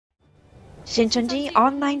Shincheonji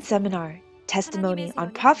Online Seminar, Testimony on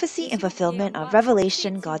Prophecy and Fulfillment of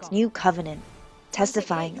Revelation, God's New Covenant,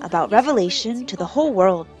 testifying about Revelation to the whole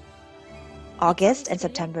world. August and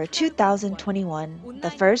September 2021,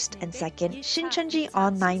 the first and second Shincheonji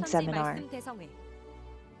Online Seminar.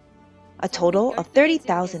 A total of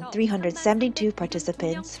 30,372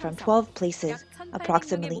 participants from 12 places,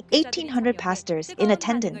 approximately 1,800 pastors in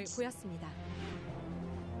attendance.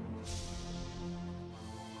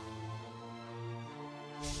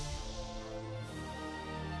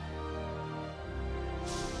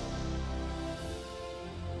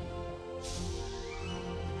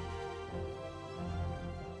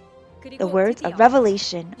 The words of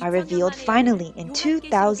Revelation are revealed finally in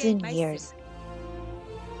 2,000 years.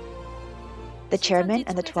 The chairman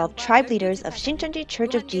and the 12 tribe leaders of Shincheonji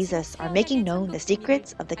Church of Jesus are making known the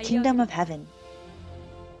secrets of the kingdom of heaven.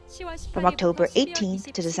 From October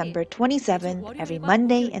 18th to December 27th, every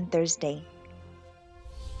Monday and Thursday.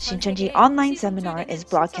 Shincheonji Online Seminar is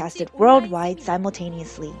broadcasted worldwide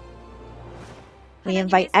simultaneously. We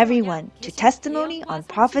invite everyone to testimony on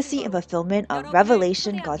prophecy and fulfillment of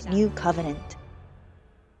Revelation, God's New Covenant.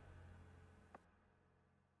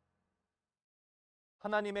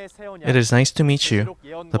 It is nice to meet you,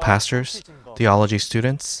 the pastors, theology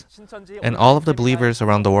students, and all of the believers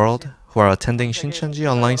around the world who are attending Shincheonji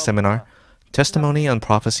Online Seminar, Testimony on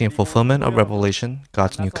Prophecy and Fulfillment of Revelation,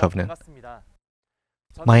 God's New Covenant.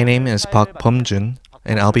 My name is Park Bum-jun,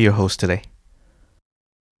 and I'll be your host today.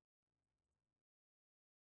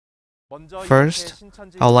 First,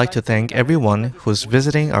 I would like to thank everyone who's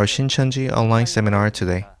visiting our Shincheonji Online Seminar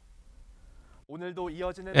today.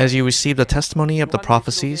 As you receive the testimony of the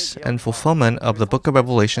prophecies and fulfillment of the book of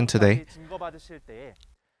Revelation today,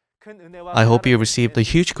 I hope you receive the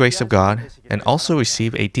huge grace of God and also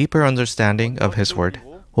receive a deeper understanding of His Word.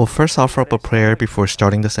 We'll first offer up a prayer before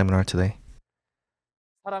starting the seminar today.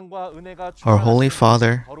 Our Holy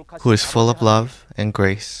Father, who is full of love and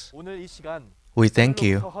grace, we thank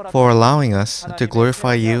you for allowing us to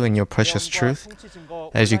glorify you in your precious truth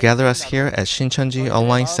as you gather us here at Shincheonji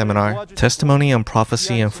Online Seminar, Testimony on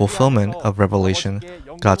Prophecy and Fulfillment of Revelation,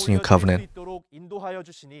 God's New Covenant.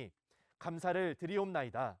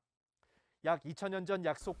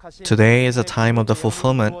 Today is a time of the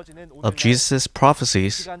fulfillment of Jesus'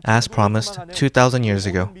 prophecies as promised 2,000 years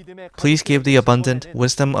ago. Please give the abundant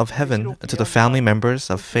wisdom of heaven to the family members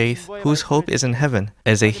of faith whose hope is in heaven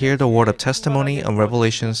as they hear the word of testimony on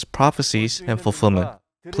Revelation's prophecies and fulfillment.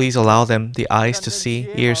 Please allow them the eyes to see,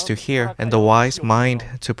 ears to hear, and the wise mind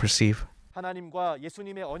to perceive.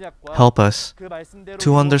 Help us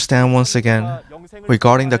to understand once again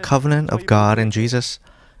regarding the covenant of God and Jesus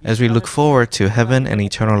as we look forward to heaven and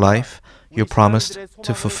eternal life you promised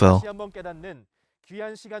to fulfill.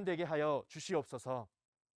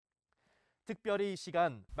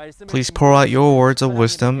 Please pour out your words of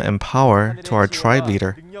wisdom and power to our tribe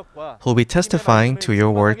leader, who will be testifying to your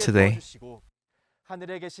word today.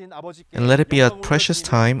 And let it be a precious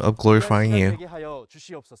time of glorifying you.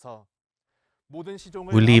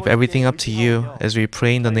 We leave everything up to you as we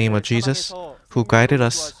pray in the name of Jesus, who guided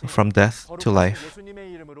us from death to life.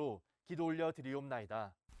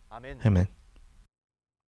 Amen.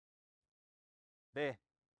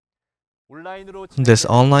 This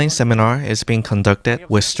online seminar is being conducted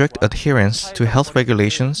with strict adherence to health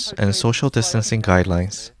regulations and social distancing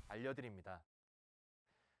guidelines.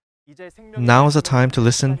 Now is the time to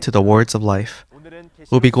listen to the words of life.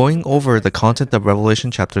 We'll be going over the content of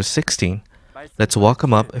Revelation chapter 16. Let's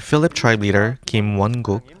welcome up Philip tribe leader Kim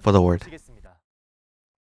Won-guk for the word.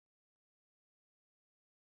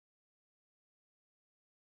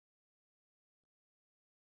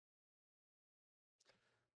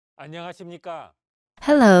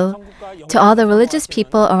 Hello to all the religious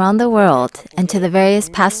people around the world and to the various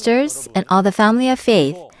pastors and all the family of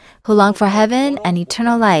faith who long for heaven and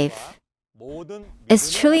eternal life.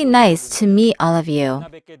 It's truly nice to meet all of you.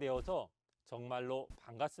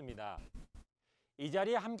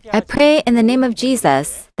 I pray in the name of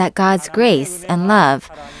Jesus that God's grace and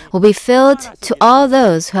love will be filled to all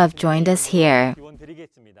those who have joined us here.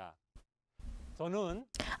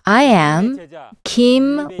 I am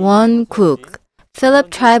Kim Won-guk, Philip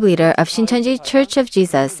tribe leader of Shincheonji Church of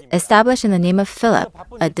Jesus, established in the name of Philip,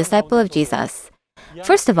 a disciple of Jesus.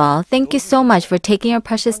 First of all, thank you so much for taking your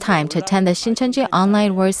precious time to attend the Shincheonji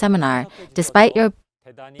Online Word Seminar, despite your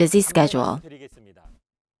busy schedule.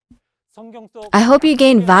 I hope you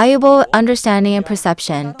gain valuable understanding and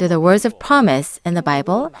perception through the words of promise in the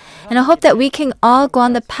Bible, and I hope that we can all go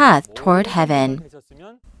on the path toward heaven.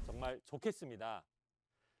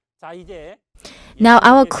 Now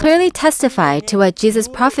I will clearly testify to what Jesus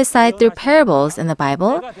prophesied through parables in the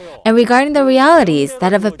Bible and regarding the realities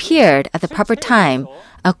that have appeared at the proper time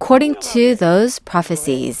according to those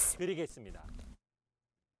prophecies.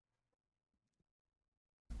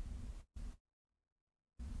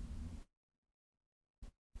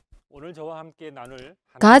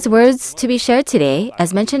 God's words to be shared today,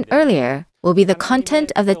 as mentioned earlier, will be the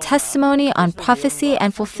content of the testimony on prophecy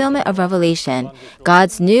and fulfillment of Revelation,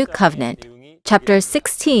 God's new covenant, chapter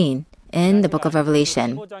 16 in the book of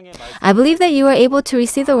Revelation. I believe that you were able to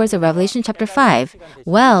receive the words of Revelation chapter 5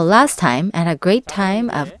 well last time and had a great time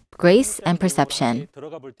of grace and perception.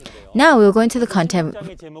 Now we will go into the content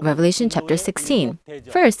of Revelation chapter 16.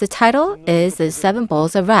 First, the title is The Seven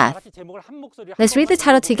Bowls of Wrath. Let's read the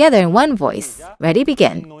title together in one voice. Ready,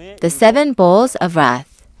 begin. The Seven Bowls of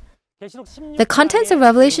Wrath. The contents of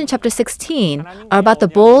Revelation chapter 16 are about the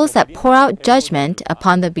bowls that pour out judgment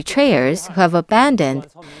upon the betrayers who have abandoned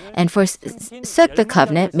and forsook the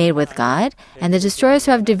covenant made with God, and the destroyers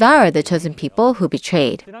who have devoured the chosen people who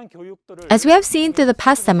betrayed. As we have seen through the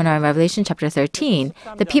past seminar in Revelation chapter 13,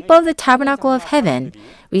 the people of the tabernacle of heaven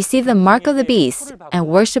received the mark of the beast and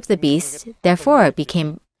worshipped the beast, therefore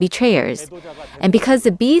became betrayers. And because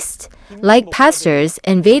the beast, like pastors,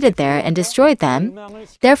 invaded there and destroyed them,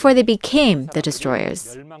 therefore they became the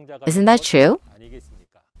destroyers. Isn't that true?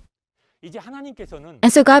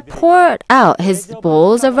 And so God poured out his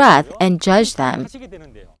bowls of wrath and judged them.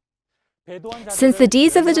 Since the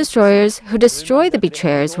deeds of the destroyers who destroyed the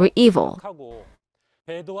betrayers were evil,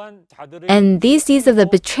 and these deeds of the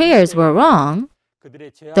betrayers were wrong,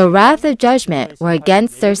 the wrath of judgment were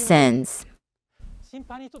against their sins.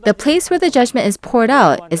 The place where the judgment is poured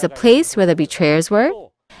out is the place where the betrayers were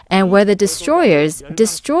and where the destroyers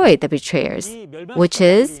destroyed the betrayers, which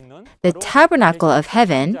is the tabernacle of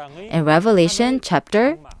heaven in Revelation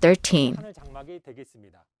chapter 13.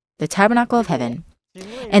 The tabernacle of heaven.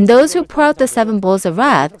 And those who pour out the seven bowls of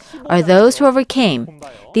wrath are those who overcame.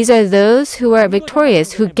 These are those who were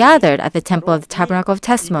victorious, who gathered at the temple of the tabernacle of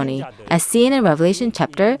testimony, as seen in Revelation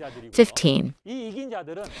chapter 15.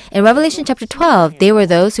 In Revelation chapter 12, they were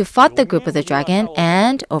those who fought the group of the dragon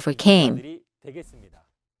and overcame.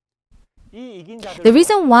 The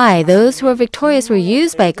reason why those who were victorious were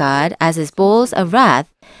used by God as his bowls of wrath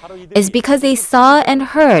is because they saw and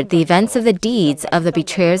heard the events of the deeds of the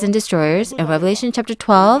betrayers and destroyers in Revelation chapter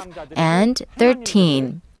 12 and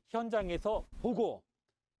 13.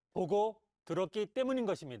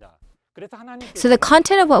 So the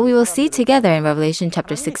content of what we will see together in Revelation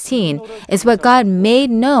chapter 16 is what God made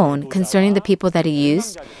known concerning the people that he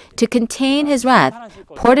used to contain his wrath,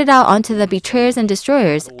 poured it out onto the betrayers and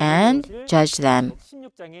destroyers, and judged them.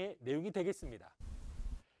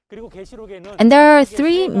 And there are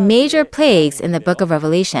three major plagues in the book of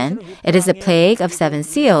Revelation. It is the plague of seven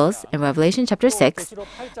seals in Revelation chapter 6,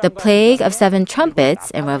 the plague of seven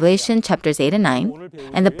trumpets in Revelation chapters 8 and 9,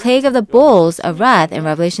 and the plague of the bowls of wrath in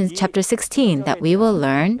Revelation chapter 16 that we will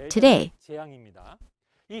learn today.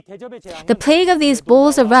 The plague of these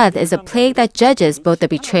bowls of wrath is a plague that judges both the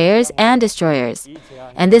betrayers and destroyers.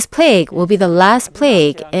 And this plague will be the last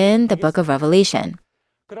plague in the book of Revelation.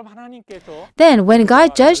 Then, when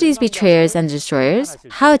God judged these betrayers and destroyers,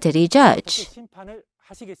 how did he judge?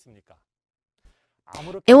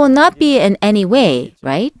 It will not be in any way,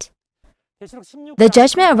 right? The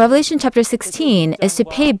judgment of Revelation chapter 16 is to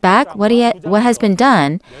pay back what has been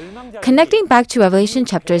done, connecting back to Revelation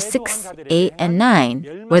chapters 6, 8, and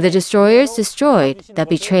 9, where the destroyers destroyed the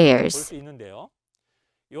betrayers.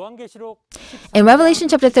 In Revelation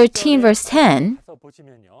chapter 13, verse 10,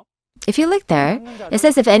 if you look there, it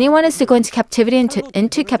says if anyone is to go into captivity,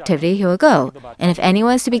 into captivity, he will go. And if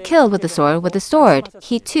anyone is to be killed with the sword,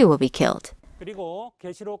 he too will be killed.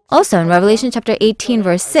 Also in Revelation chapter 18,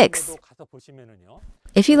 verse 6,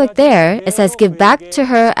 if you look there, it says, give back to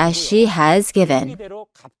her as she has given.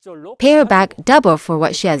 Pay her back double for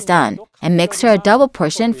what she has done, and mix her a double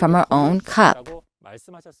portion from her own cup.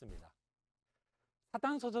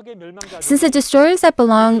 Since the destroyers that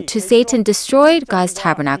belong to Satan destroyed God's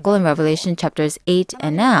tabernacle in Revelation chapters 8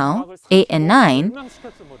 and 9,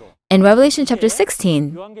 in Revelation chapter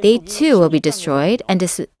 16, they too will be destroyed and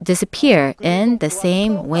disappear in the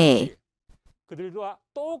same way.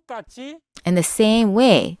 In the same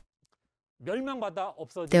way,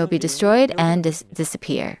 they will be destroyed and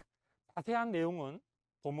disappear.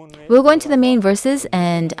 We'll go into the main verses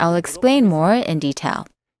and I'll explain more in detail.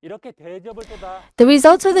 The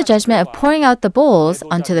results of the judgment of pouring out the bowls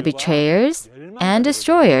onto the betrayers and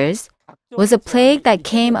destroyers was a plague that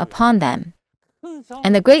came upon them.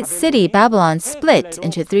 And the great city Babylon split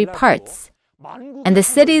into three parts, and the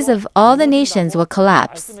cities of all the nations will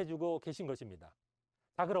collapse.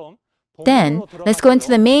 Then, let's go into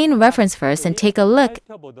the main reference verse and take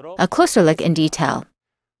a closer look in detail.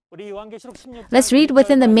 Let's read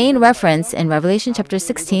within the main reference in Revelation chapter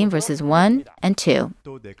 16, verses 1 and 2.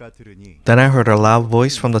 Then I heard a loud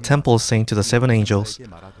voice from the temple saying to the seven angels,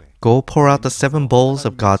 "Go pour out the seven bowls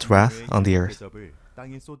of God's wrath on the earth."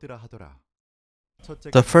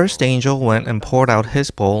 The first angel went and poured out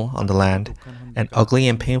his bowl on the land, and ugly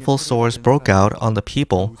and painful sores broke out on the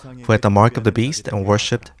people who had the mark of the beast and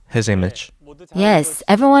worshipped his image. Yes,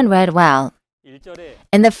 everyone read well.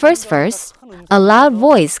 In the first verse, a loud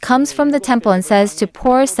voice comes from the temple and says to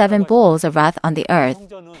pour seven bowls of wrath on the earth.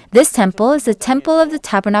 This temple is the temple of the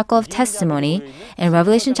tabernacle of testimony in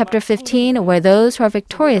Revelation chapter 15, where those who are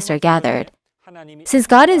victorious are gathered. Since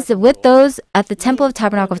God is with those at the temple of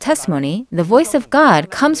tabernacle of testimony, the voice of God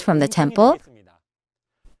comes from the temple.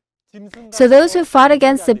 So those who fought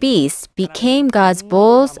against the beast became God's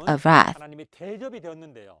bowls of wrath.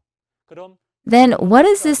 Then what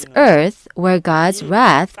is this earth where God's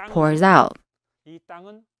wrath pours out?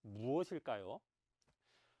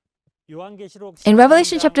 In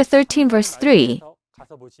Revelation chapter 13, verse 3,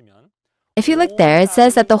 if you look there, it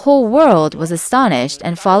says that the whole world was astonished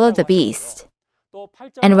and followed the beast.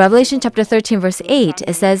 And in Revelation chapter 13, verse 8,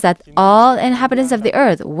 it says that all inhabitants of the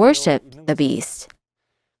earth worshiped the beast.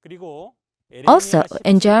 Also,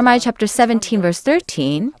 in Jeremiah chapter 17, verse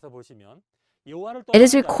 13, it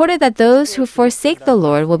is recorded that those who forsake the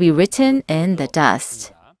Lord will be written in the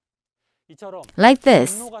dust. Like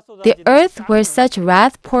this, the earth where such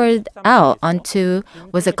wrath poured out onto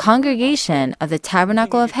was a congregation of the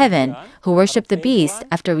tabernacle of heaven who worshiped the beast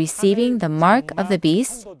after receiving the mark of the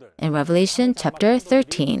beast in Revelation chapter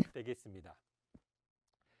 13.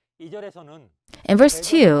 In verse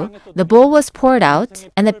 2, the bowl was poured out,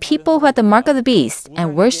 and the people who had the mark of the beast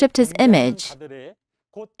and worshipped his image.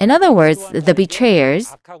 In other words, the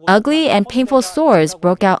betrayers, ugly and painful sores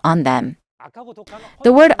broke out on them.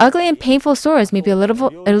 The word ugly and painful sores may be a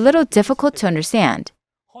little difficult to understand.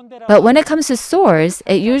 But when it comes to sores,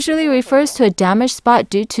 it usually refers to a damaged spot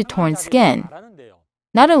due to torn skin.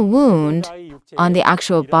 Not a wound on the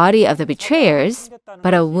actual body of the betrayers,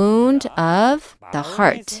 but a wound of the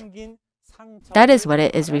heart. That is what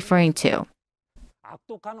it is referring to.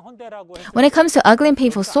 When it comes to ugly and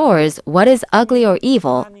painful sores, what is ugly or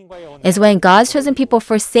evil is when God's chosen people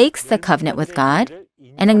forsakes the covenant with God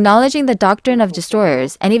and acknowledging the doctrine of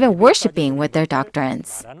destroyers and even worshiping with their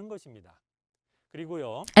doctrines.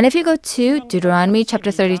 And if you go to Deuteronomy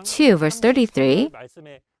chapter 32, verse 33,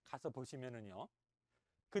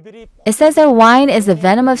 it says their wine is the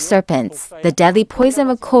venom of serpents, the deadly poison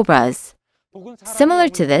of cobras. Similar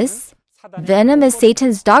to this, venom is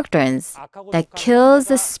Satan's doctrines that kills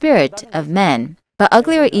the spirit of men. But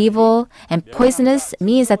ugly or evil and poisonous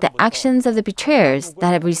means that the actions of the betrayers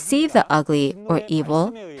that have received the ugly or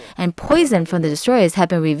evil and poison from the destroyers have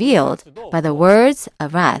been revealed by the words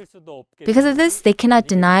of wrath. Because of this, they cannot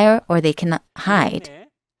deny or they cannot hide.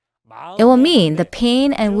 It will mean the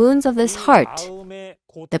pain and wounds of this heart,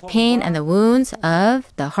 the pain and the wounds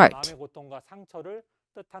of the heart.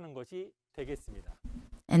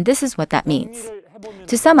 And this is what that means.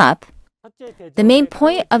 To sum up, the main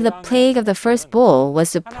point of the plague of the first bowl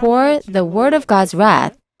was to pour the word of God's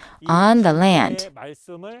wrath on the land,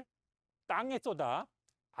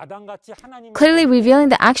 clearly revealing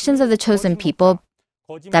the actions of the chosen people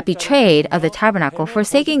that betrayed of the tabernacle,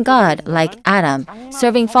 forsaking God like Adam,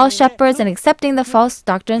 serving false shepherds and accepting the false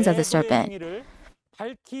doctrines of the serpent.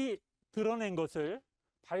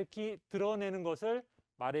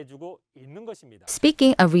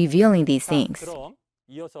 Speaking of revealing these things,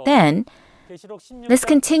 then let's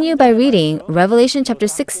continue by reading Revelation chapter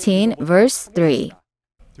 16, verse 3.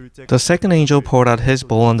 The second angel poured out his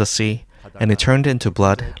bowl on the sea, and it turned into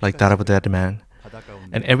blood like that of a dead man,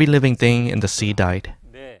 and every living thing in the sea died.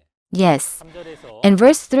 Yes. In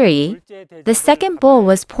verse 3, the second bowl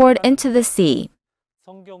was poured into the sea.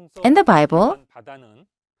 In the Bible,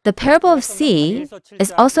 the parable of sea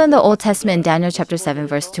is also in the Old Testament in Daniel chapter 7,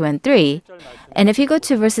 verse 2 and 3. And if you go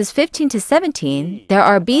to verses 15 to 17, there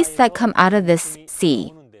are beasts that come out of this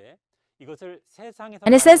sea.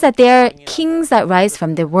 And it says that they are kings that rise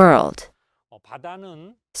from the world.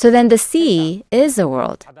 So then the sea is the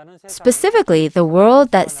world, specifically the world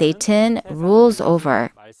that Satan rules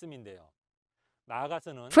over.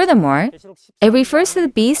 Furthermore, it refers to the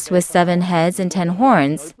beast with 7 heads and 10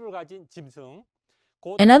 horns.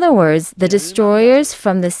 In other words, the destroyers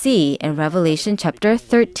from the sea in Revelation chapter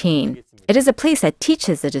 13. It is a place that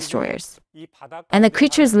teaches the destroyers. And the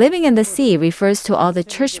creatures living in the sea refers to all the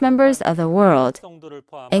church members of the world,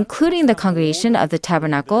 including the congregation of the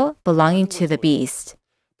tabernacle belonging to the beast.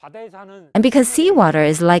 And because seawater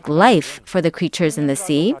is like life for the creatures in the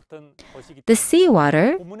seawater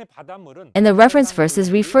in the reference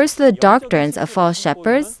verses refers to the doctrines of false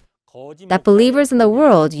shepherds that believers in the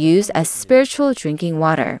world use as spiritual drinking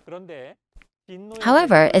water.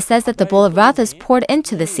 However, it says that the bowl of wrath is poured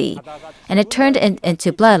into the sea, and it turned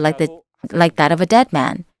into blood like that of a dead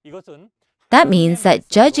man. That means that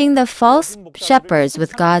judging the false shepherds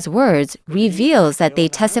with God's words reveals that they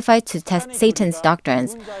testify to Satan's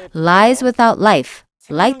doctrines, lies without life,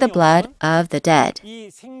 like the blood of the dead.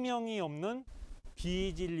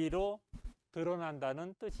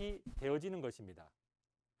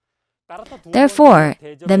 Therefore,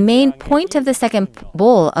 the main point of the second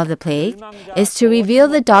bowl of the plague is to reveal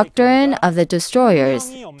the doctrine of the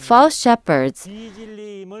destroyers, false shepherds,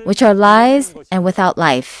 which are lies and without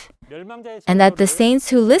life, and that the saints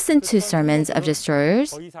who listen to sermons of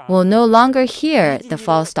destroyers will no longer hear the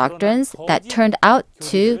false doctrines that turned out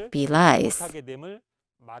to be lies.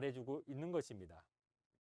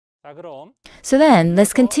 So then,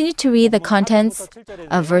 let's continue to read the contents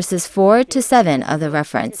of verses 4 to 7 of the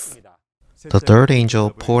reference. The third angel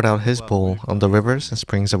poured out his bowl on the rivers and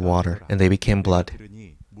springs of water, and they became blood.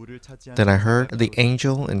 Then I heard the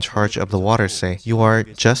angel in charge of the water say, "You are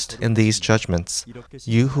just in these judgments,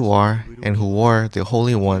 you who are and who were the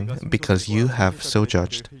Holy One, because you have so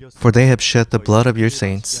judged. For they have shed the blood of your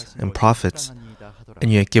saints and prophets,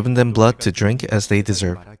 and you have given them blood to drink as they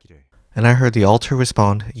deserve." And I heard the altar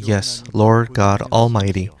respond, "Yes, Lord God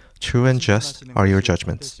Almighty, true and just are your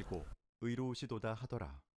judgments."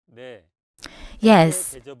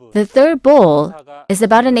 Yes, the third bowl is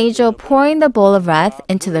about an angel pouring the bowl of wrath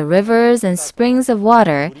into the rivers and springs of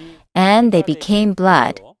water, and they became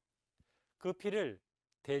blood.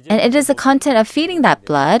 And it is the content of feeding that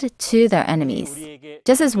blood to their enemies.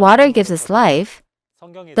 Just as water gives us life,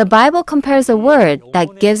 the Bible compares a word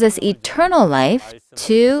that gives us eternal life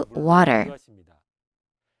to water.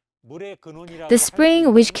 The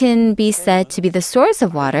spring, which can be said to be the source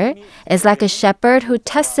of water, is like a shepherd who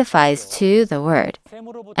testifies to the word.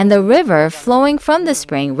 And the river flowing from the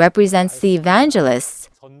spring represents the evangelist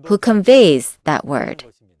who conveys that word.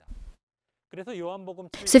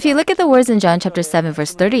 So if you look at the words in John chapter 7,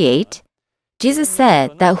 verse 38, Jesus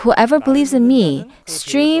said that whoever believes in me,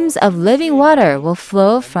 streams of living water will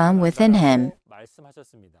flow from within him.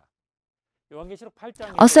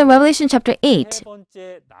 Also in Revelation chapter 8,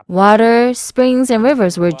 water, springs, and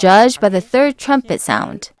rivers were judged by the third trumpet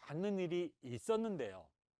sound.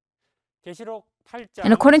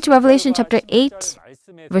 And according to Revelation chapter 8,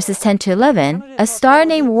 verses 10 to 11, a star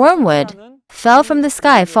named Wormwood fell from the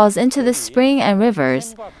sky, falls into the spring and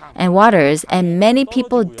rivers and waters, and many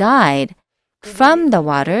people died from the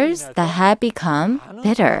waters that had become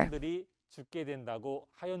bitter.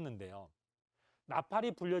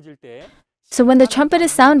 So when the trumpet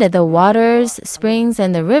is sounded, the waters, springs,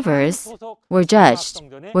 and the rivers were judged,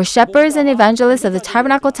 were shepherds and evangelists of the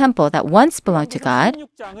tabernacle temple that once belonged to God.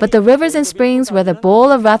 But the rivers and springs where the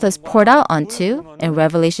bowl of wrath was poured out onto, in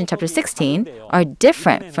Revelation chapter 16, are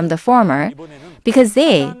different from the former because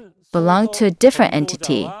they belong to a different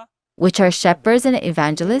entity, which are shepherds and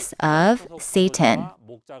evangelists of Satan.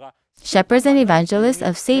 Shepherds and evangelists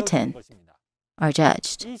of Satan are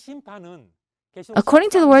judged. According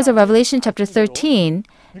to the words of Revelation chapter 13,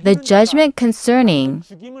 the judgment concerning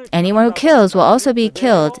anyone who kills will also be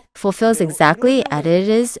killed fulfills exactly as it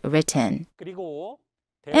is written.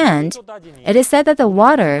 And it is said that the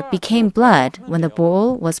water became blood when the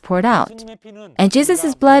bowl was poured out. And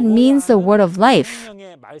Jesus' blood means the word of life,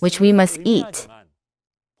 which we must eat.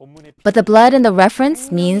 But the blood in the reference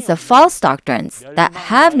means the false doctrines that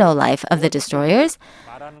have no life of the destroyers.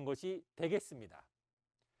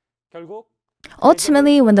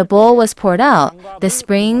 Ultimately, when the bowl was poured out, the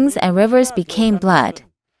springs and rivers became blood,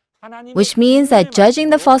 which means that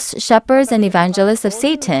judging the false shepherds and evangelists of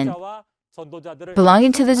Satan,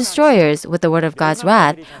 belonging to the destroyers with the word of God's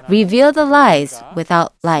wrath, revealed the lies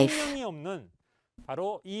without life.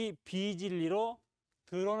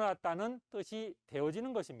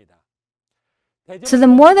 So the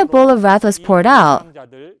more the bowl of wrath was poured out,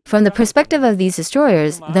 from the perspective of these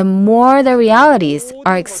destroyers, the more the realities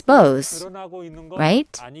are exposed,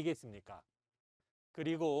 right?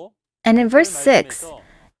 And in verse 6,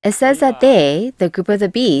 it says that they, the group of the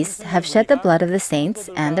beast, have shed the blood of the saints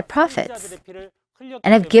and the prophets,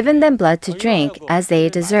 and have given them blood to drink as they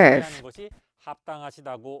deserve.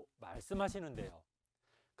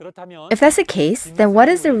 If that's the case, then what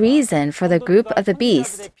is the reason for the group of the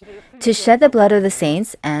beast to shed the blood of the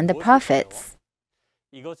saints and the prophets?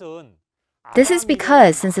 This is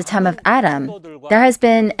because since the time of Adam, there has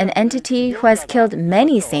been an entity who has killed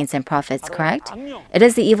many saints and prophets, correct? It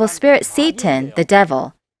is the evil spirit Satan, the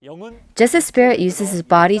devil. Just as spirit uses his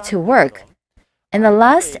body to work, in the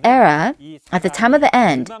last era, at the time of the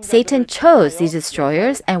end, Satan chose these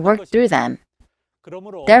destroyers and worked through them.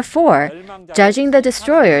 Therefore, judging the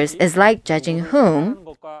destroyers is like judging whom?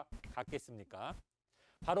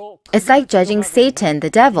 It's like judging Satan, the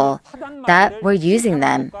devil, that we're using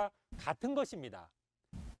them.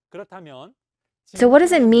 So what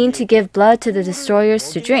does it mean to give blood to the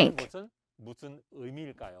destroyers to drink?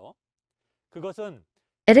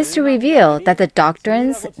 It is to reveal that the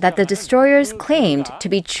doctrines that the destroyers claimed to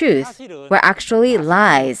be truth were actually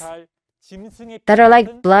lies, that are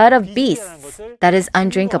like blood of beasts that is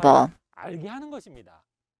undrinkable.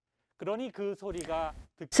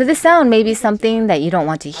 So this sound may be something that you don't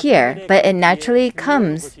want to hear, but it naturally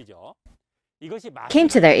came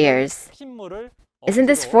to their ears. Isn't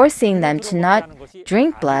this forcing them to not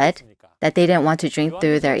drink blood that they didn't want to drink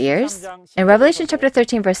through their ears? In Revelation chapter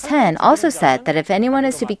 13 verse 10 also said that if anyone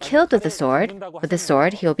is to be killed with the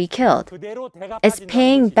sword he will be killed. It's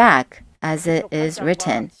paying back, as it is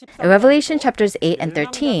written. In Revelation chapters 8 and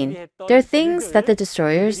 13, there are things that the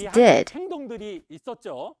destroyers did.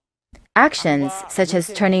 Actions such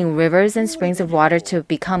as turning rivers and springs of water to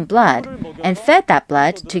become blood and fed that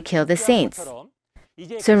blood to kill the saints.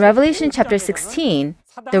 So in Revelation chapter 16,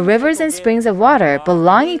 the rivers and springs of water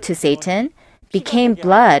belonging to Satan became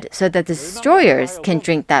blood so that the destroyers can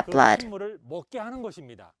drink that blood.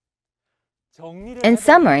 In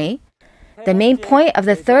summary, the main point of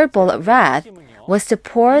the third bowl of wrath was to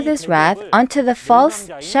pour this wrath onto the false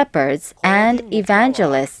shepherds and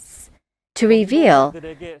evangelists to reveal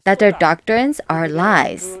that their doctrines are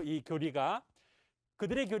lies,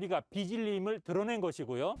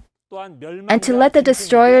 and to let the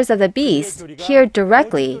destroyers of the beast hear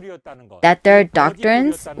directly that their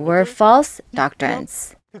doctrines were false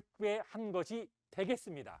doctrines.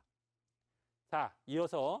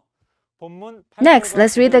 Next,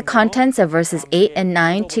 let's read the contents of verses 8 and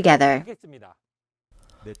 9 together.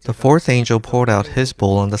 The fourth angel poured out his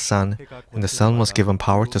bowl on the sun, and the sun was given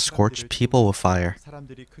power to scorch people with fire.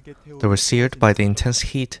 They were seared by the intense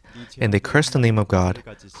heat, and they cursed the name of God,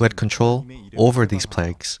 who had control over these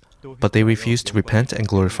plagues. But they refused to repent and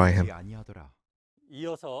glorify him.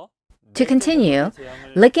 To continue,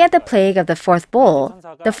 looking at the plague of the fourth bowl,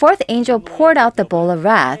 the fourth angel poured out the bowl of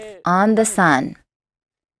wrath on the sun.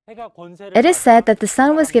 It is said that the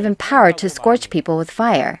sun was given power to scorch people with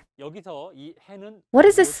fire. What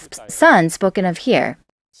is this sun spoken of here?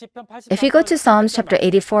 If you go to Psalms chapter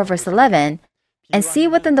 84 verse 11 and see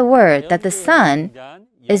within the word that the sun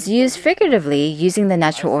is used figuratively using the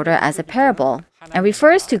natural order as a parable and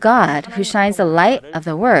refers to God who shines the light of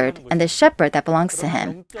the word and the shepherd that belongs to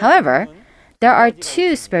him. However, there are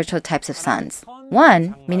two spiritual types of suns.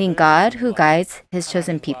 One, meaning God who guides his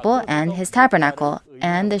chosen people and his tabernacle,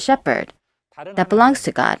 and the shepherd that belongs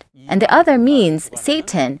to God. And the other means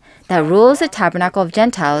Satan that rules the tabernacle of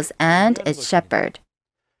Gentiles and its shepherd.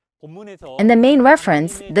 In the main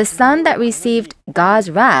reference, the sun that received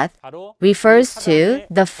God's wrath refers to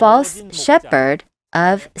the false shepherd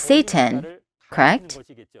of Satan, correct?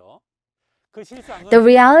 The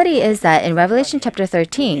reality is that in Revelation chapter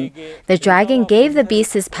 13, the dragon gave the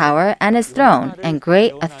beast his power and his throne and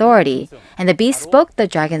great authority, and the beast spoke the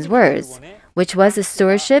dragon's words, which was the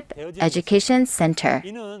stewardship education center.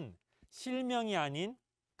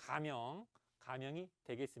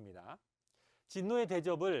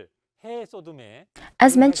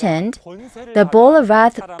 As mentioned, the bowl of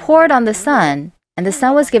wrath poured on the sun, and the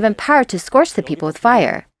sun was given power to scorch the people with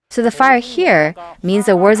fire. So the fire here means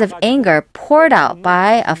the words of anger poured out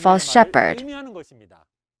by a false shepherd.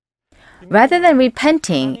 Rather than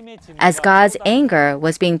repenting, as God's anger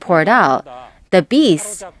was being poured out, the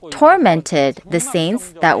beast tormented the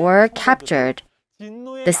saints that were captured,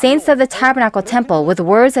 the saints of the tabernacle temple, with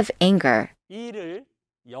words of anger.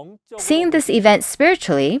 Seeing this event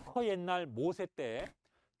spiritually,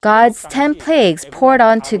 God's 10 plagues poured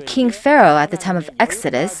onto King Pharaoh at the time of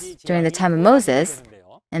Exodus, during the time of Moses,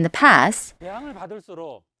 in the past,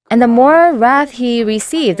 and the more wrath he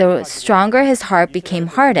received, the stronger his heart became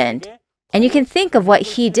hardened. And you can think of what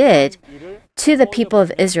he did to the people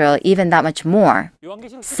of Israel even that much more.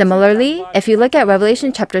 Similarly, if you look at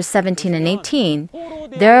Revelation chapters 17 and 18,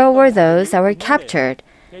 there were those that were captured.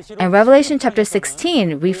 And Revelation chapter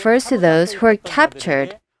 16 refers to those who were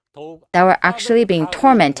captured that were actually being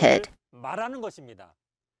tormented.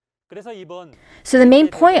 So the main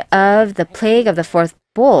point of the plague of the fourth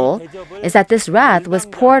bowl is that this wrath was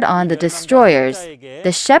poured on the destroyers,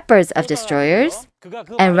 the shepherds of destroyers,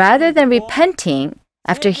 and rather than repenting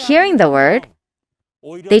after hearing the word,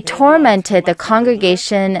 they tormented the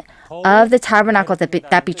congregation of the tabernacle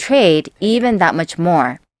that betrayed even that much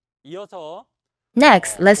more.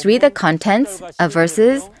 Next, let's read the contents of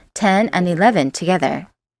verses 10 and 11 together.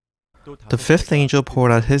 The fifth angel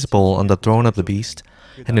poured out his bowl on the throne of the beast,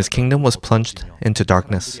 and his kingdom was plunged into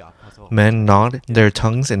darkness. Men gnawed their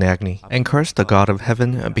tongues in agony and cursed the God of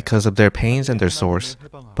heaven because of their pains and their sores,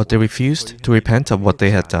 but they refused to repent of what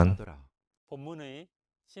they had done.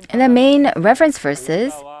 In the main reference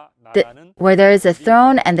verses, where there is a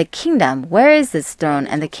throne and the kingdom, where is this throne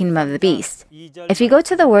and the kingdom of the beast? If you go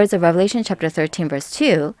to the words of Revelation chapter 13, verse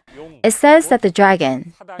 2, it says that the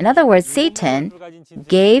dragon, in other words, Satan,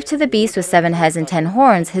 gave to the beast with 7 heads and 10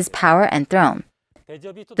 horns his power and throne.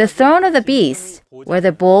 The throne of the beast, where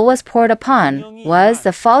the bowl was poured upon, was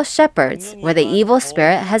the false shepherds, where the evil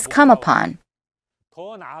spirit has come upon.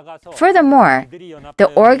 Furthermore, the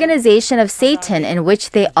organization of Satan in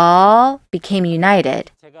which they all became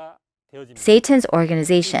united, Satan's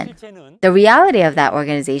organization. The reality of that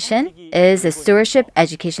organization is the Stewardship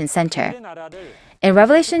Education Center. In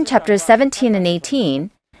Revelation chapters 17 and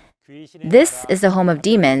 18, this is the home of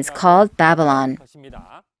demons called Babylon.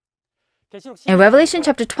 In Revelation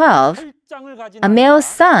chapter 12, a male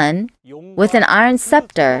son with an iron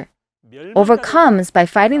scepter overcomes by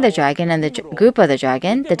fighting the dragon and the group of the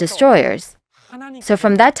dragon, the destroyers. So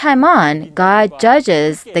from that time on, God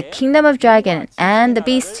judges the kingdom of dragon and the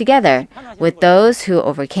beast together with those who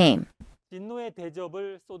overcame.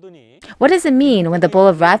 What does it mean when the bowl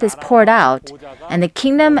of wrath is poured out and the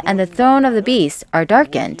kingdom and the throne of the beast are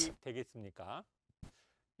darkened?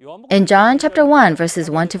 In John chapter 1, verses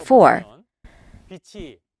 1 to 4,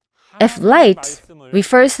 if light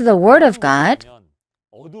refers to the Word of God,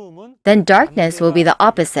 then darkness will be the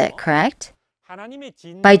opposite, correct?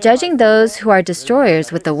 By judging those who are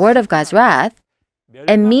destroyers with the Word of God's wrath,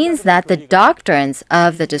 it means that the doctrines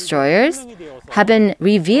of the destroyers have been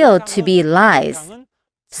revealed to be lies,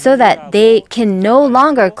 so that they can no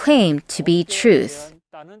longer claim to be truth.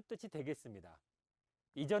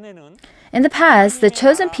 In the past, the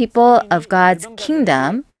chosen people of God's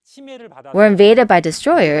kingdom were invaded by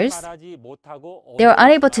destroyers. They were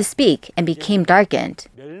unable to speak and became darkened.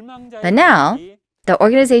 But now, the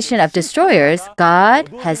organization of destroyers, God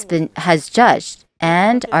has judged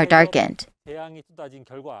and are darkened.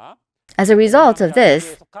 As a result of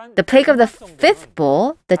this, the plague of the fifth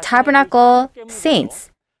bowl, the tabernacle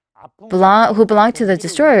saints who belong to the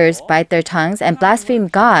destroyers bite their tongues and blaspheme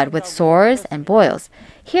God with sores and boils.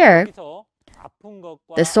 Here,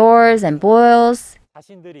 the sores and boils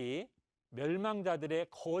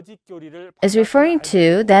is referring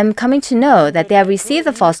to them coming to know that they have received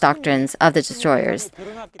the false doctrines of the destroyers.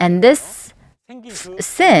 And this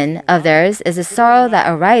sin of theirs is a sorrow that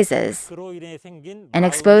arises and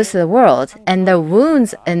exposed to the world, and the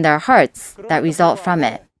wounds in their hearts that result from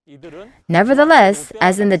it. Nevertheless,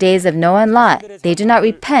 as in the days of Noah and Lot, they do not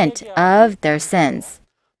repent of their sins,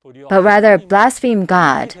 but rather blaspheme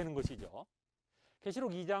God.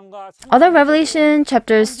 Although Revelation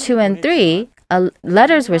chapters 2 and 3, a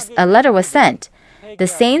letter was sent, the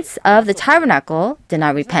saints of the tabernacle did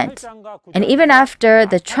not repent. And even after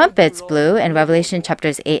the trumpets blew in Revelation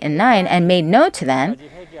chapters 8 and 9 and made known to them,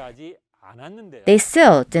 they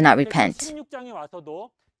still did not repent.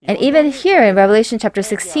 And even here in Revelation chapter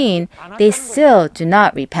 16, they still do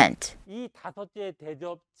not repent.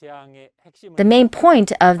 The main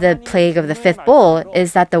point of the plague of the fifth bowl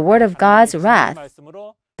is that the word of God's wrath,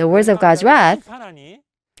 the words of God's wrath,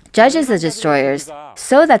 judges the destroyers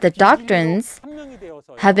so that the doctrines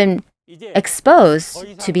have been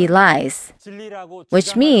exposed to be lies,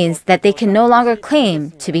 which means that they can no longer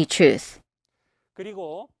claim to be truth.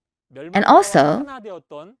 And also,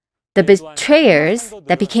 the betrayers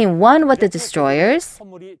that became one with the destroyers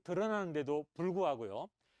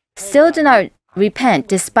still do not repent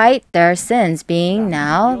despite their sins being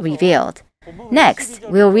now revealed. Next,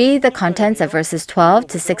 we'll read the contents of verses 12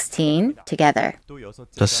 to 16 together.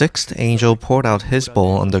 The sixth angel poured out his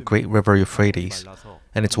bowl on the great river Euphrates,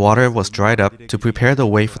 and its water was dried up to prepare the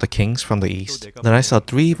way for the kings from the east. Then I saw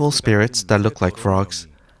 3 evil spirits that looked like frogs.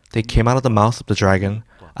 They came out of the mouth of the dragon,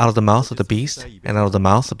 out of the mouth of the beast, and out of the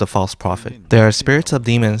mouth of the false prophet. They are spirits of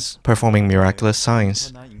demons performing miraculous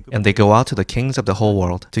signs, and they go out to the kings of the whole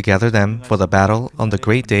world to gather them for the battle on the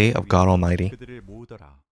great day of God Almighty.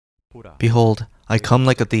 Behold, I come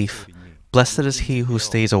like a thief. Blessed is he who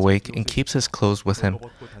stays awake and keeps his clothes with him,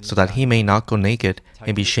 so that he may not go naked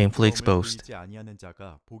and be shamefully exposed.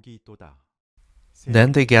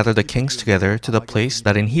 Then they gathered the kings together to the place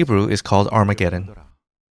that in Hebrew is called Armageddon.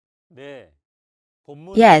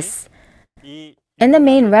 Yes. In the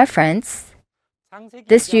main reference,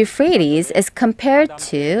 this Euphrates is compared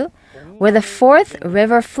to where the fourth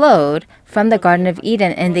river flowed from the Garden of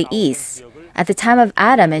Eden in the east at the time of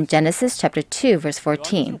Adam in Genesis chapter 2, verse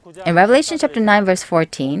 14. In Revelation chapter 9, verse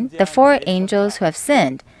 14, the four angels who have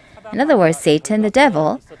sinned, in other words, Satan, the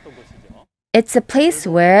devil, it's a place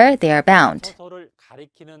where they are bound.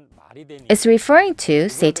 It's referring to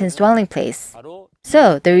Satan's dwelling place.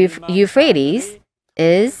 So, the Euphrates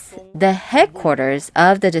is the headquarters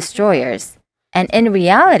of the destroyers. And in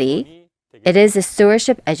reality, it is a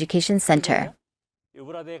stewardship education center.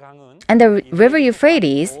 And the river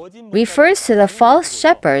Euphrates refers to the false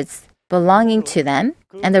shepherds belonging to them,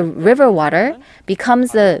 and the river water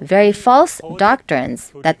becomes the very false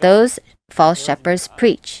doctrines that those false shepherds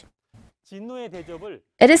preach.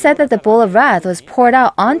 It is said that the bowl of wrath was poured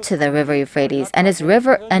out onto the river Euphrates, and its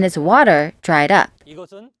water dried up.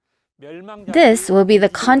 This will be the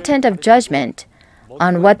content of judgment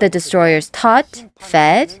on what the destroyers taught,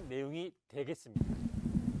 fed,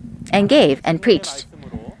 and gave and preached.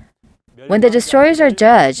 When the destroyers are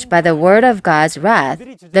judged by the word of God's wrath,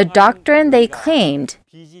 the doctrine they claimed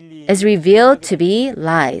is revealed to be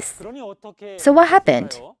lies. So what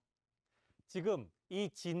happened?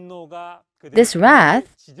 This wrath,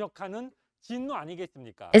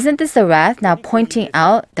 isn't this the wrath now pointing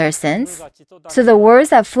out their sins? So the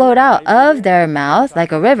words that flowed out of their mouth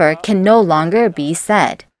like a river can no longer be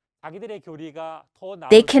said.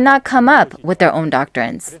 They cannot come up with their own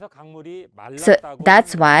doctrines. So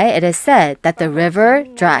that's why it is said that the river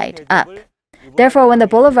dried up. Therefore, when the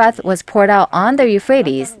bowl of wrath was poured out on the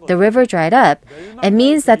Euphrates, the river dried up. It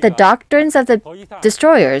means that the doctrines of the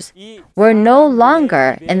destroyers were no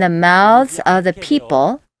longer in the mouths of the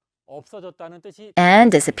people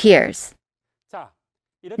and disappears.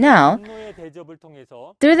 Now,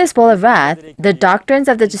 through this bowl of wrath, the doctrines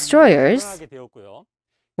of the destroyers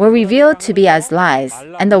were revealed to be as lies,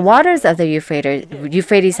 and the waters of the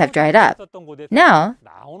Euphrates have dried up. Now,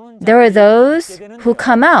 there are those who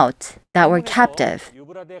come out that were captive.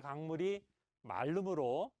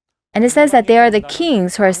 And it says that they are the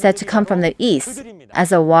kings who are said to come from the east, as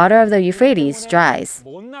the water of the Euphrates dries.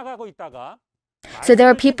 So there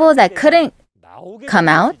are people that couldn't come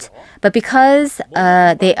out, but because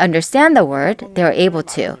they understand the word, they are able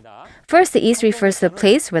to. First, the east refers to the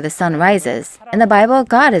place where the sun rises. In the Bible,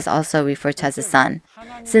 God is also referred to as the sun.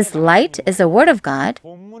 Since light is the word of God,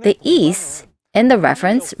 the east, in the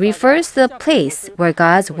reference, refers to the place where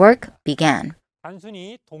God's work began.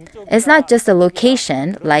 It's not just a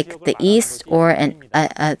location like the east or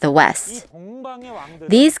the west.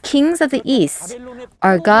 These kings of the east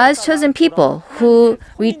are God's chosen people who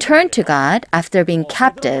returned to God after being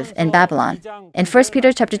captive in Babylon. In 1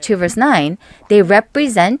 Peter chapter 2, verse 9, they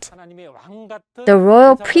represent the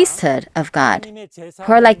royal priesthood of God,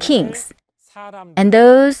 who are like kings, and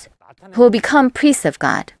those who will become priests of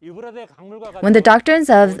God. When the doctrines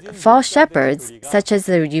of false shepherds, such as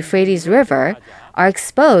the Euphrates River, are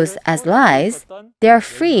exposed as lies, they are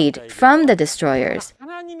freed from the destroyers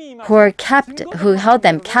who held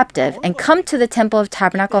them captive and come to the temple of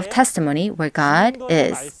tabernacle of testimony where God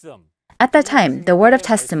is. At that time, the word of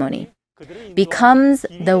testimony becomes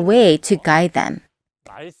the way to guide them.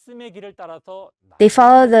 They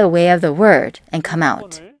follow the way of the word and come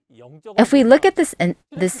out. If we look at this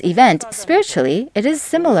event spiritually, it is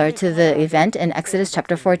similar to the event in Exodus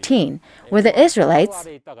chapter 14, where the Israelites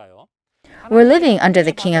were living under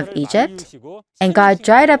the king of Egypt, and God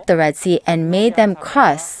dried up the Red Sea and made them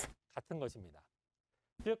cross.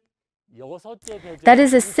 That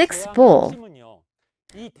is the sixth bowl,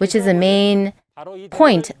 which is the main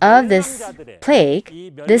point of this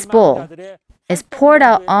plague. This bowl is poured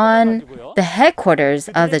out on the headquarters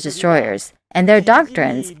of the destroyers, and their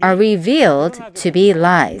doctrines are revealed to be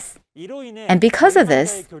lies. And because of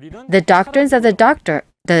this, the doctrines of the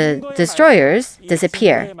destroyers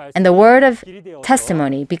disappear, and the word of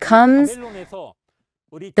testimony becomes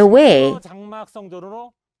the way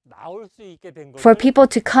for people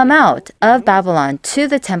to come out of Babylon to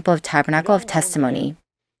the temple of tabernacle of testimony.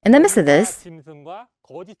 In the midst of this,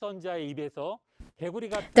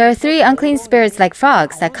 there are three unclean spirits like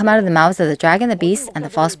frogs that come out of the mouths of the dragon, the beast, and the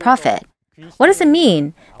false prophet. What does it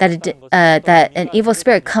mean that an evil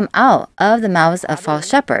spirit come out of the mouths of false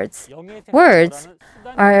shepherds? Words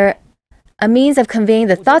are a means of conveying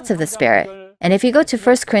the thoughts of the spirit. And if you go to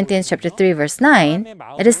 1 Corinthians chapter 3, verse 9,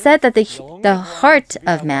 it is said that the heart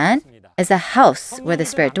of man is a house where the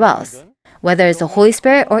Spirit dwells, whether it's the Holy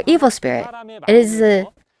Spirit or evil spirit. It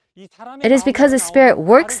is because the Spirit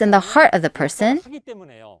works in the heart of the person,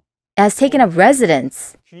 has taken up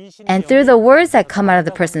residence, and through the words that come out of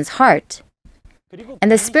the person's heart.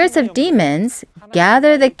 And the spirits of demons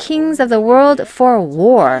gather the kings of the world for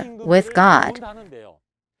war with God.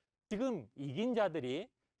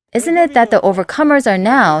 Isn't it that the overcomers are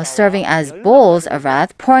now serving as bowls of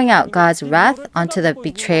wrath, pouring out God's wrath onto the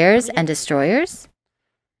betrayers and destroyers?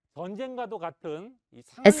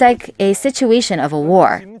 It's like a situation of a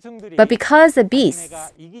war. But because the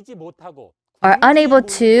beasts are unable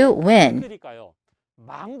to win,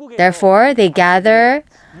 therefore they gather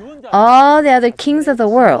all the other kings of the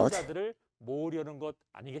world,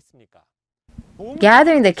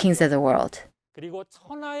 gathering the kings of the world.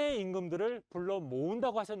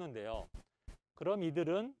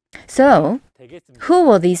 So, who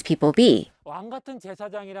will these people be?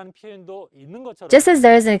 Just as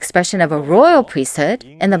there is an expression of a royal priesthood,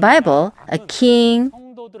 in the Bible, a king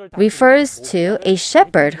refers to a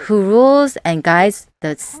shepherd who rules and guides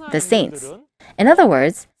the saints. In other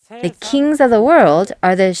words, the kings of the world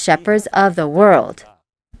are the shepherds of the world.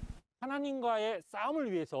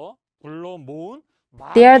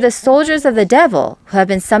 They are the soldiers of the devil who have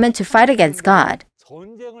been summoned to fight against God.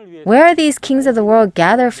 Where are these kings of the world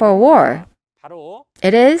gathered for war?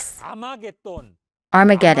 It is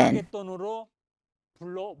Armageddon.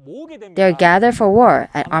 They are gathered for war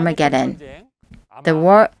at Armageddon.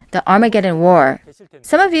 The Armageddon War.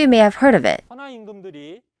 Some of you may have heard of it.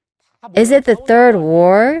 Is it the third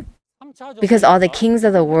war because all the kings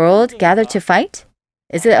of the world gathered to fight?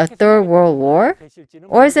 Is it a third world war?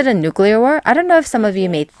 Or is it a nuclear war? I don't know if some of you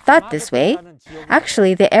may thought this way.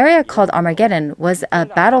 Actually, the area called Armageddon was a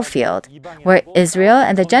battlefield where Israel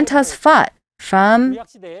and the Gentiles fought from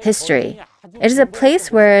history. It is a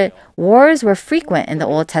place where wars were frequent in the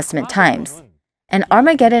Old Testament times. And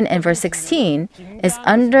Armageddon in verse 16 is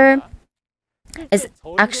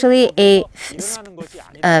actually a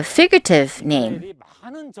figurative name.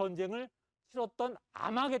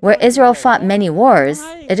 Where Israel fought many wars,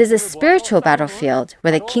 it is a spiritual battlefield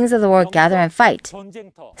where the kings of the world gather and fight.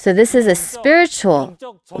 So this is a spiritual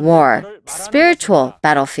war, spiritual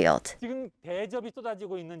battlefield.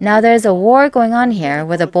 Now there is a war going on here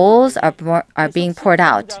where the bowls are being poured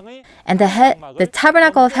out. And the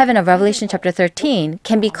tabernacle of heaven of Revelation chapter 13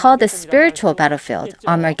 can be called the spiritual battlefield,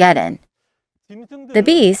 Armageddon. The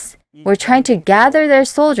beasts were trying to gather their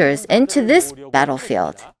soldiers into this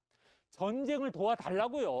battlefield.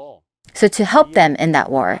 So to help them in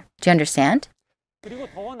that war. Do you understand?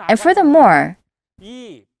 And furthermore,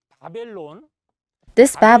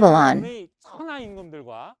 this Babylon,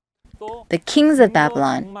 the kings of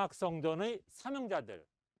Babylon,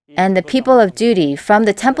 and the people of duty from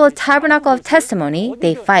the temple tabernacle of testimony,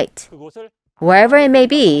 they fight. Wherever it may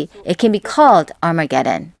be, it can be called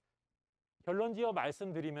Armageddon.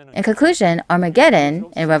 In conclusion, Armageddon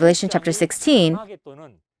in Revelation chapter 16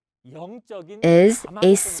 is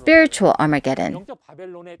a spiritual Armageddon,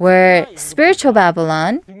 where spiritual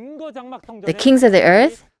Babylon, the kings of the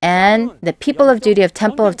earth, and the people of duty of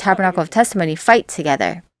Temple of Tabernacle of Testimony fight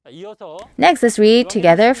together. Next, let's read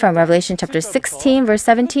together from Revelation chapter 16, verse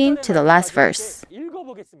 17 to the last verse.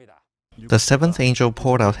 The seventh angel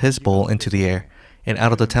poured out his bowl into the air, and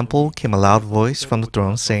out of the temple came a loud voice from the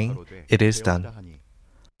throne saying, "It is done."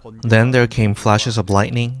 Then there came flashes of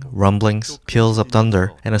lightning, rumblings, peals of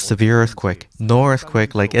thunder, and a severe earthquake. No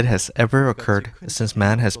earthquake like it has ever occurred since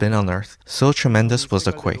man has been on earth. So tremendous was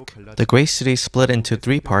the quake. The great city split into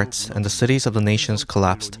 3 parts, and the cities of the nations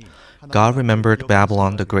collapsed. God remembered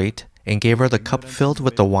Babylon the Great, and gave her the cup filled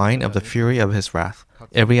with the wine of the fury of his wrath.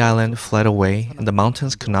 Every island fled away, and the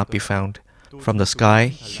mountains could not be found. From the sky,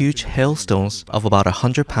 huge hailstones of about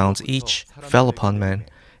 100 pounds each fell upon men,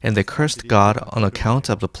 and they cursed God on account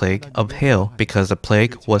of the plague of hail, because the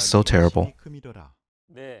plague was so terrible.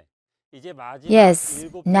 Yes,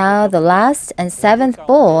 now the last and 7th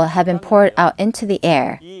bowl have been poured out into the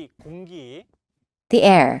air. The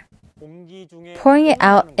air. Pouring it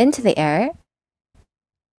out into the air,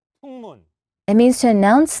 it means to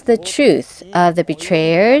announce the truth of the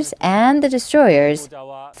betrayers and the destroyers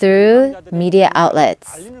through media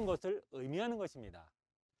outlets.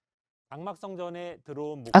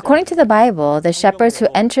 According to the Bible, the shepherds who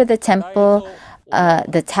enter the temple,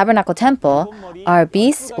 the tabernacle temple, are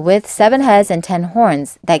beasts with 7 heads and 10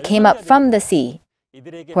 horns that came up from the sea,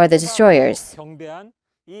 who are the destroyers.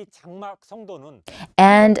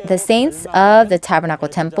 And the saints of the tabernacle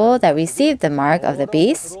temple that received the mark of the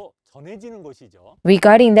beast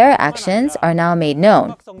regarding their actions are now made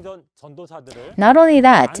known. Not only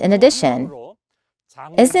that, in addition,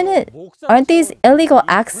 aren't these illegal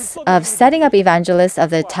acts of setting up evangelists of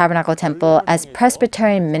the Tabernacle Temple as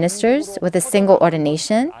Presbyterian ministers with a single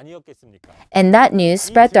ordination? And that news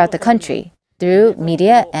spread throughout the country, through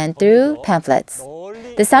media and through pamphlets.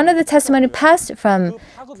 The sound of the testimony passed from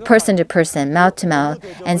person to person, mouth to mouth,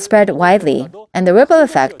 and spread widely, and the ripple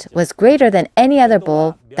effect was greater than any other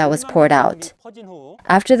bull that was poured out.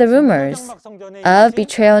 After the rumors of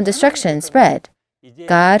betrayal and destruction spread,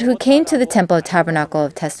 God, who came to the temple tabernacle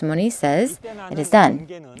of testimony, says, "It is done."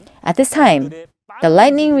 At this time, the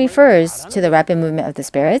lightning refers to the rapid movement of the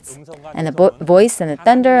spirits, and the voice and the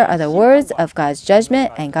thunder are the words of God's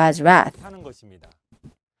judgment and God's wrath.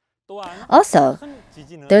 Also,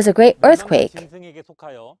 there's a great earthquake,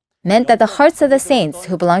 meant that the hearts of the saints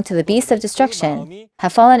who belong to the beast of destruction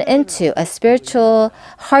have fallen into a spiritual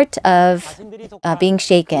heart of being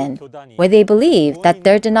shaken, where they believed that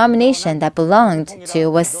their denomination that belonged to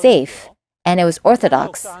was safe and it was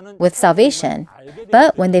orthodox with salvation.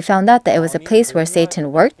 But when they found out that it was a place where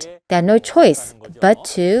Satan worked, they had no choice but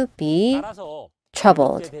to be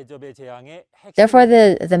troubled. Therefore,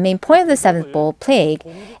 the main point of the seventh bowl plague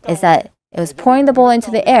is that it was pouring the bowl into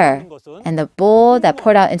the air, and the bowl that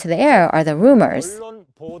poured out into the air are the rumors.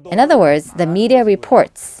 In other words, the media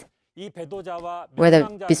reports where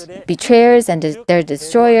the betrayers and their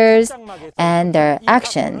destroyers and their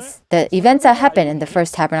actions, the events that happened in the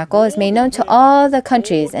first tabernacle, is made known to all the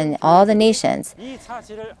countries and all the nations,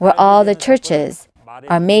 where all the churches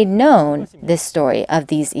are made known this story of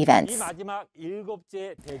these events.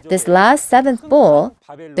 This last seventh bowl,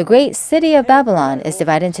 the great city of Babylon, is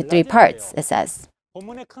divided into three parts, it says.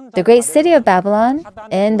 The great city of Babylon,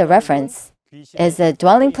 in the reference, is the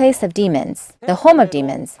dwelling place of demons, the home of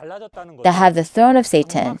demons, that have the throne of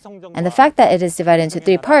Satan. And the fact that it is divided into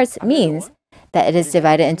three parts means that it is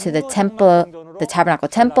divided into the temple, the tabernacle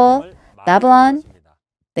temple, Babylon,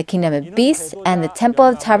 the kingdom of beasts, and the temple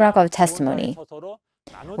of the tabernacle of testimony,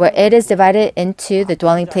 where it is divided into the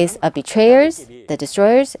dwelling place of betrayers, the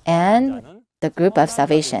destroyers, and the group of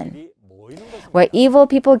salvation, where evil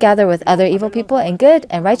people gather with other evil people, and good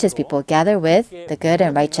and righteous people gather with the good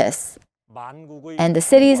and righteous. And the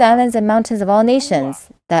cities, islands, and mountains of all nations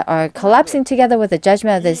that are collapsing together with the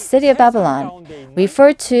judgment of the city of Babylon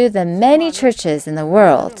refer to the many churches in the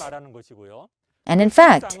world. And in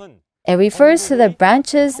fact, it refers to the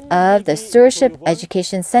branches of the Stewardship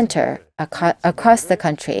Education Center across the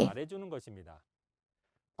country.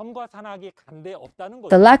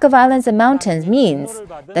 The lack of islands and mountains means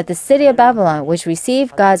that the city of Babylon, which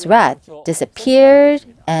received God's wrath, disappeared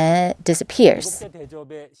and disappears.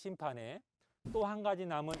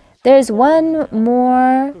 There is one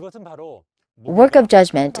more work of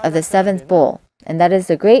judgment of the seventh bowl, and that is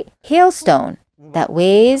the great hailstone that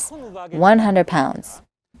weighs 100 pounds.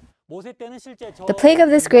 The plague of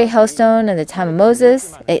this great hailstone in the time of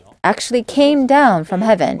Moses, it actually came down from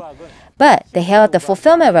heaven. But the hail at the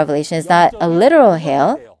fulfillment of Revelation is not a literal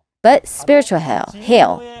hail, but spiritual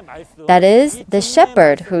hail. That is, the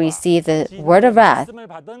shepherd who received the word of wrath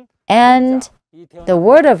and the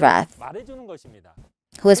word of wrath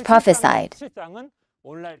who was prophesied.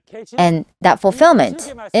 And that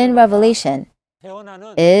fulfillment in Revelation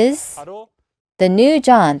is the new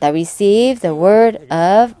John that received the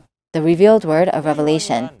revealed word of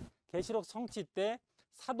Revelation.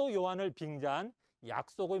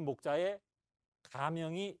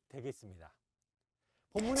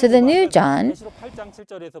 So the new John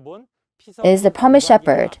is the promised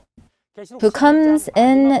shepherd who comes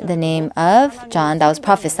in the name of John that was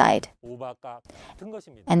prophesied.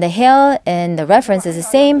 And the hail in the reference is the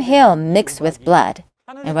same hail mixed with blood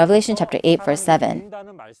in Revelation chapter 8, verse 7.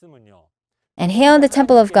 And hail in the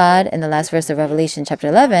temple of God in the last verse of Revelation chapter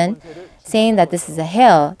 11, saying that this is a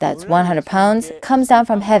hail that's 100 pounds, comes down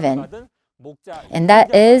from heaven. And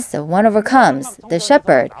that is the one overcomes, the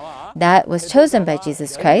shepherd that was chosen by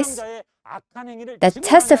Jesus Christ, that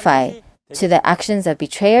testify to the actions of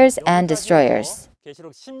betrayers and destroyers.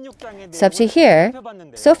 So up to here,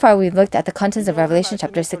 so far we've looked at the contents of Revelation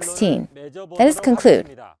chapter 16. Let us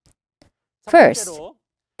conclude. First,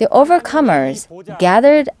 the overcomers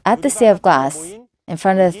gathered at the sea of glass in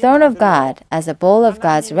front of the throne of God as a bowl of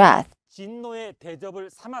God's wrath.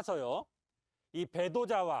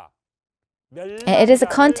 And it is a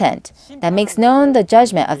content that makes known the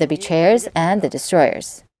judgment of the betrayers and the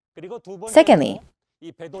destroyers. Secondly,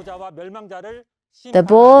 the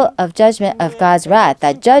bowl of judgment of God's wrath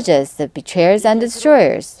that judges the betrayers and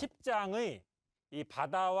destroyers.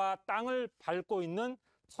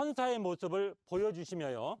 shows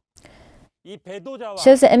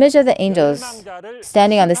the image of the angels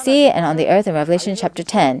standing on the sea and on the earth in Revelation chapter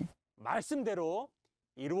 10.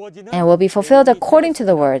 And will be fulfilled according to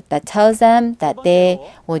the word that tells them that they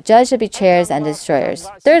will judge the betrayers and destroyers.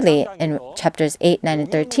 Thirdly, in chapters 8, 9,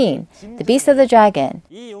 and 13, the beast of the dragon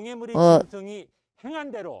will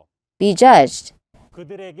be judged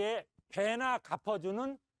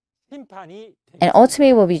and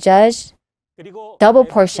ultimately will be judged double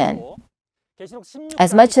portion,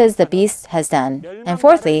 as much as the beast has done. And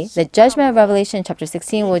fourthly, the judgment of Revelation chapter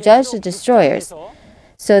 16 will judge the destroyers.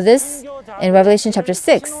 So this, in Revelation chapter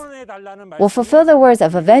 6, will fulfill the words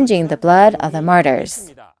of avenging the blood of the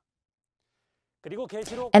martyrs.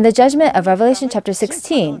 And the judgment of Revelation chapter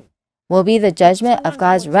 16 will be the judgment of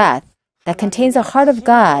God's wrath that contains the heart of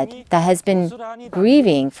God that has been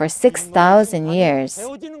grieving for 6,000 years.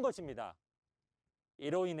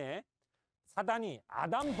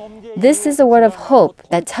 This is a word of hope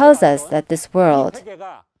that tells us that this world,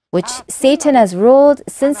 which Satan has ruled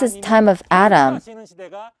since the time of Adam,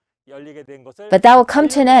 but that will come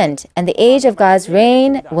to an end, and the age of God's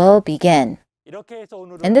reign will begin.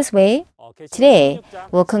 In this way, today,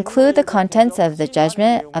 we'll conclude the contents of the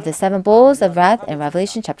judgment of the 7 bowls of wrath in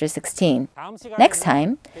Revelation chapter 16. Next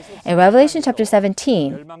time, in Revelation chapter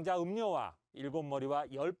 17,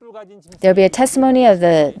 there will be a testimony of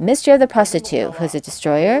the mystery of the prostitute, who is a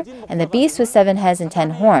destroyer, and the beast with 7 heads and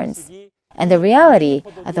 10 horns, and the reality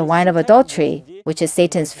of the wine of adultery, which is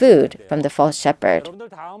Satan's food from the false shepherd.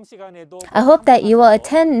 I hope that you will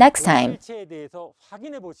attend next time,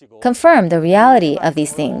 confirm the reality of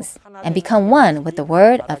these things, and become one with the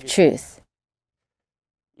word of truth.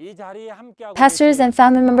 Pastors and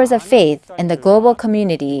family members of faith in the global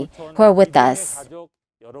community who are with us,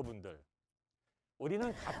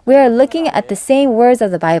 we are looking at the same words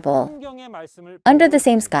of the Bible under the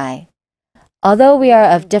same sky. Although we are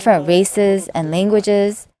of different races and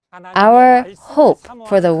languages, our hope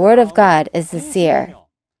for the Word of God is sincere,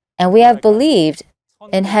 and we have believed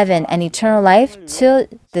in heaven and eternal life till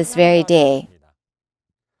this very day.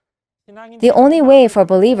 The only way for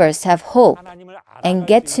believers to have hope and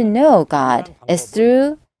get to know God is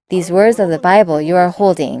through these words of the Bible you are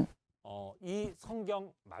holding.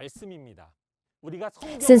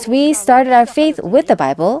 Since we started our faith with the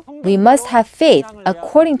Bible, we must have faith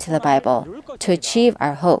according to the Bible to achieve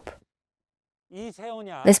our hope.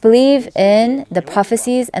 Let's believe in the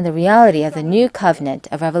prophecies and the reality of the new covenant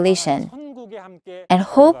of Revelation and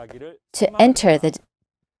hope to enter the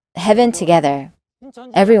heaven together.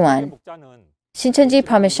 Everyone, Shincheonji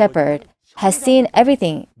Promised Shepherd, has seen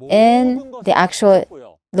everything in the actual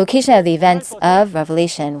location of the events of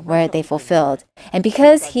Revelation where they fulfilled. And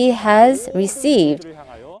because he has received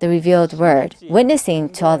the revealed word, witnessing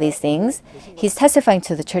to all these things, he's testifying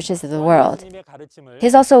to the churches of the world.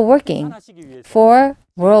 He's also working for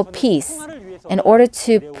world peace in order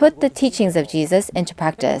to put the teachings of Jesus into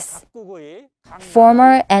practice.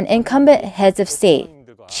 Former and incumbent heads of state,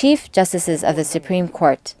 chief justices of the Supreme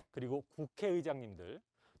Court,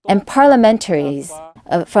 and parliamentaries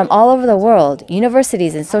from all over the world,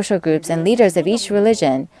 universities and social groups and leaders of each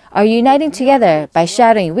religion are uniting together by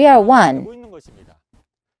shouting, "We are one."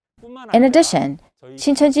 In addition,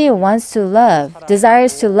 Shincheonji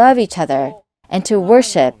desires to love each other and to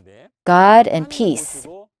worship God in peace.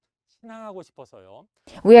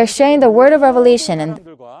 We are sharing the word of revelation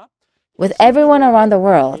with everyone around the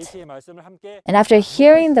world. And after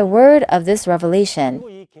hearing the word of this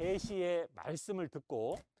revelation,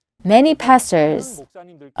 many pastors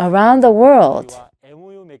around the world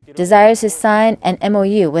desire to sign an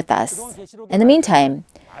MOU with us. In the meantime,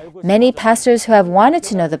 many pastors who have wanted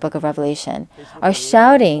to know the book of Revelation are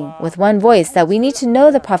shouting with one voice that we need to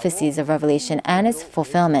know the prophecies of Revelation and its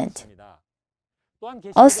fulfillment.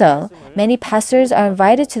 Also, many pastors are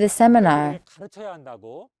invited to the seminar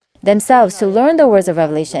themselves to learn the words of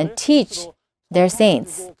Revelation and teach their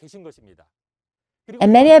saints.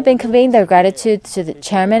 And many have been conveying their gratitude to the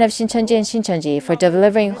chairman of Shincheonji and Shincheonji for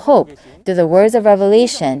delivering hope through the words of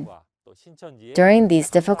Revelation during these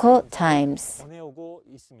difficult times.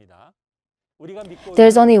 There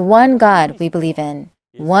is only one God we believe in,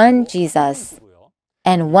 one Jesus,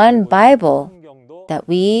 and one Bible that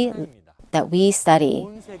we study.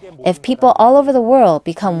 If people all over the world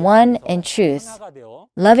become one in truth,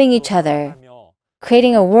 loving each other,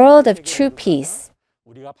 creating a world of true peace,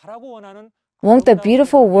 won't the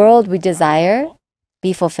beautiful world we desire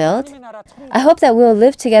be fulfilled? I hope that we will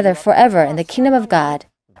live together forever in the kingdom of God,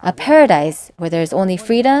 a paradise where there is only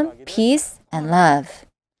freedom, peace, and love.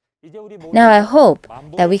 Now I hope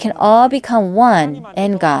that we can all become one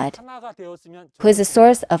in God, who is the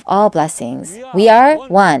source of all blessings. We are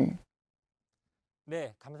one.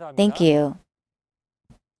 Thank you.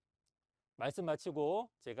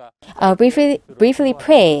 I'll briefly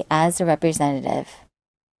pray as a representative.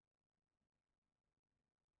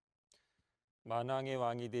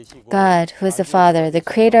 God, who is the Father, the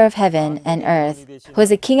creator of heaven and earth, who is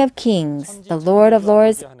the King of kings, the Lord of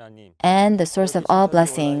lords, and the source of all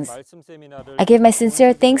blessings, I give my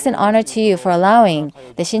sincere thanks and honor to you for allowing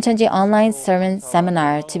the Shincheonji online sermon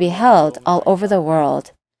seminar to be held all over the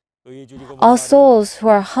world. All souls who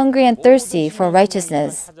are hungry and thirsty for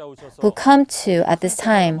righteousness, who come to at this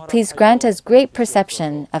time, please grant us great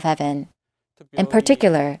perception of heaven. In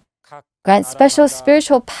particular, grant special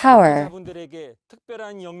spiritual power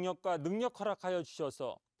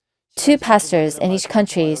to pastors in each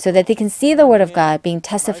country so that they can see the Word of God being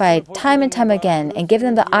testified time and time again, and give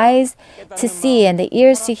them the eyes to see and the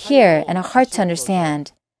ears to hear and a heart to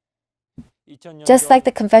understand. Just like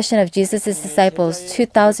the confession of Jesus' disciples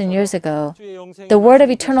 2,000 years ago, the word of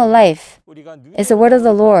eternal life is the word of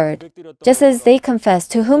the Lord. Just as they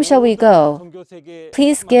confessed, "To whom shall we go?"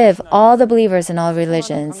 Please give all the believers in all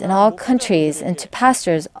religions, in all countries, and to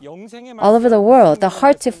pastors all over the world the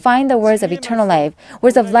heart to find the words of eternal life,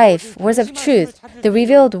 words of truth, the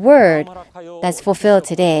revealed word that's fulfilled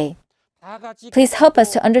today. Please help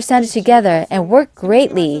us to understand it together and work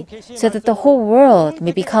greatly so that the whole world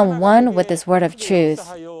may become one with this word of truth.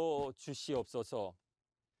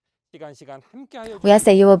 We ask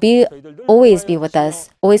that you will always be with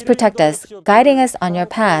us, always protect us, guiding us on your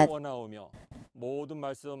path.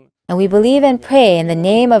 And we believe and pray in the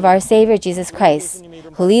name of our Savior Jesus Christ,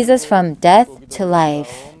 who leads us from death to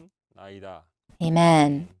life.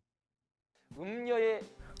 Amen.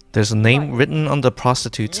 There's a name written on the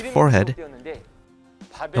prostitute's forehead.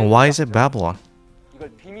 And why is it Babylon?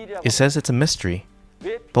 It says it's a mystery.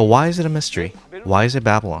 But why is it a mystery? Why is it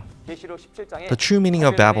Babylon? The true meaning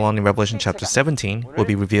of Babylon in Revelation chapter 17 will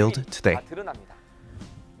be revealed today.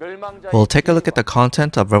 We'll take a look at the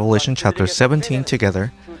content of Revelation chapter 17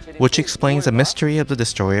 together, which explains the mystery of the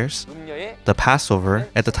destroyers, the Passover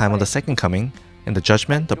at the time of the second coming, and the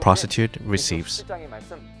judgment the prostitute receives.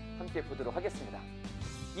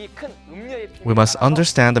 We must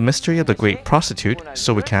understand the mystery of the great prostitute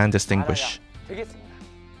so we can distinguish.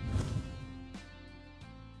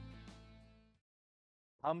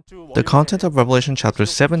 The content of Revelation chapter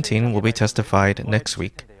 17 will be testified next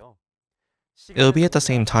week. It will be at the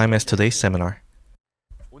same time as today's seminar.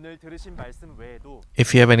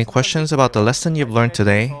 If you have any questions about the lesson you've learned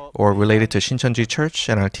today or related to Shincheonji Church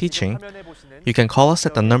and our teaching, you can call us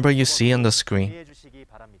at the number you see on the screen.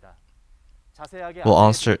 We'll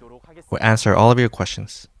answer all of your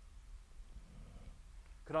questions.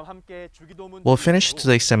 We'll finish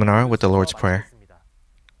today's seminar with the Lord's Prayer.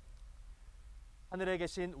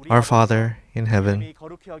 Our Father in heaven,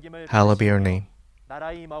 hallowed be your name.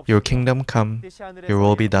 Your kingdom come, your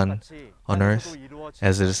will be done, on earth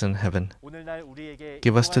as it is in heaven.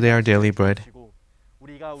 Give us today our daily bread.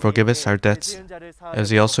 Forgive us our debts,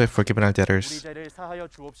 as we also have forgiven our debtors.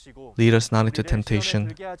 Lead us not into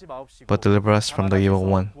temptation, but deliver us from the evil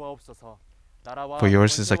one. For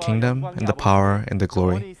yours is the kingdom, and the power, and the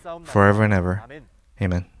glory, forever and ever.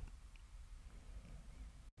 Amen.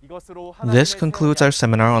 This concludes our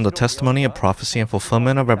seminar on the testimony of prophecy and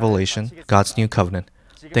fulfillment of Revelation, God's new covenant.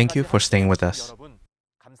 Thank you for staying with us.